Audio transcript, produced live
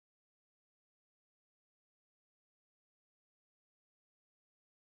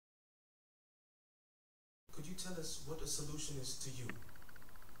tell us what a solution is to you?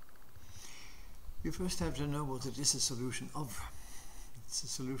 You first have to know what it is a solution of. It's a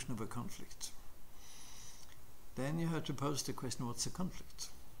solution of a conflict. Then you have to pose the question, what's a conflict?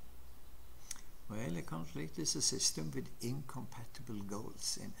 Well, a conflict is a system with incompatible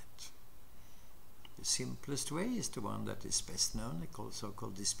goals in it. The simplest way is the one that is best known, a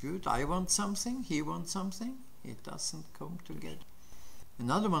so-called dispute. I want something, he wants something. It doesn't come together.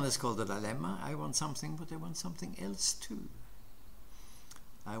 Another one is called a dilemma. I want something, but I want something else too.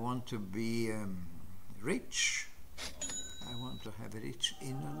 I want to be rich. I want to have a rich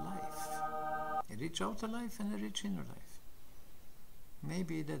inner life. A rich outer life and a rich inner life.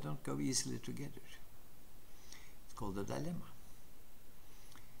 Maybe they don't go easily together. It's called a dilemma.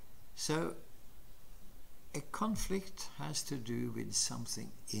 So, a conflict has to do with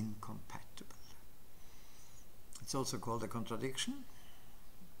something incompatible. It's also called a contradiction.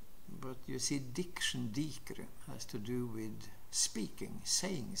 But you see, diction, dicere, has to do with speaking,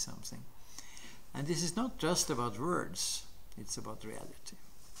 saying something. And this is not just about words, it's about reality.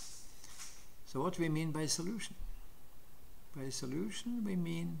 So what do we mean by solution? By solution we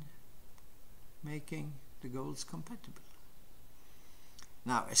mean making the goals compatible.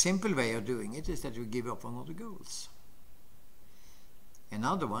 Now, a simple way of doing it is that you give up on all the goals.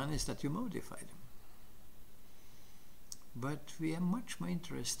 Another one is that you modify them. But we are much more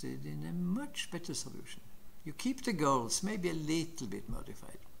interested in a much better solution. You keep the goals, maybe a little bit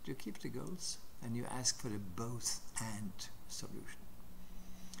modified. You keep the goals and you ask for a both-and solution.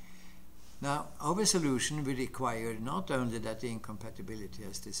 Now, our solution will require not only that the incompatibility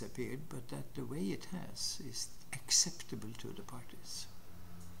has disappeared, but that the way it has is acceptable to the parties.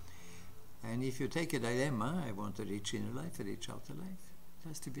 And if you take a dilemma, I want a rich inner life, a rich outer life, it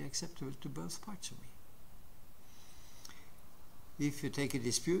has to be acceptable to both parts of me. If you take a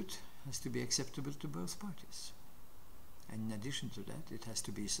dispute, it has to be acceptable to both parties. And in addition to that, it has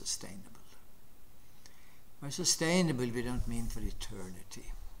to be sustainable. By sustainable, we don't mean for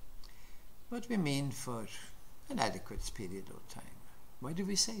eternity, but we mean for an adequate period of time. Why do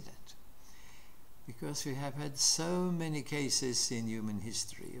we say that? Because we have had so many cases in human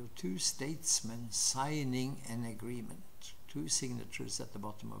history of two statesmen signing an agreement, two signatures at the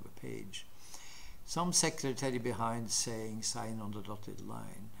bottom of a page, some secretary behind saying sign on the dotted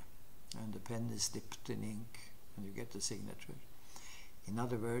line, and the pen is dipped in ink and you get the signature. In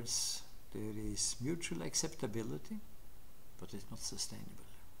other words, there is mutual acceptability, but it's not sustainable.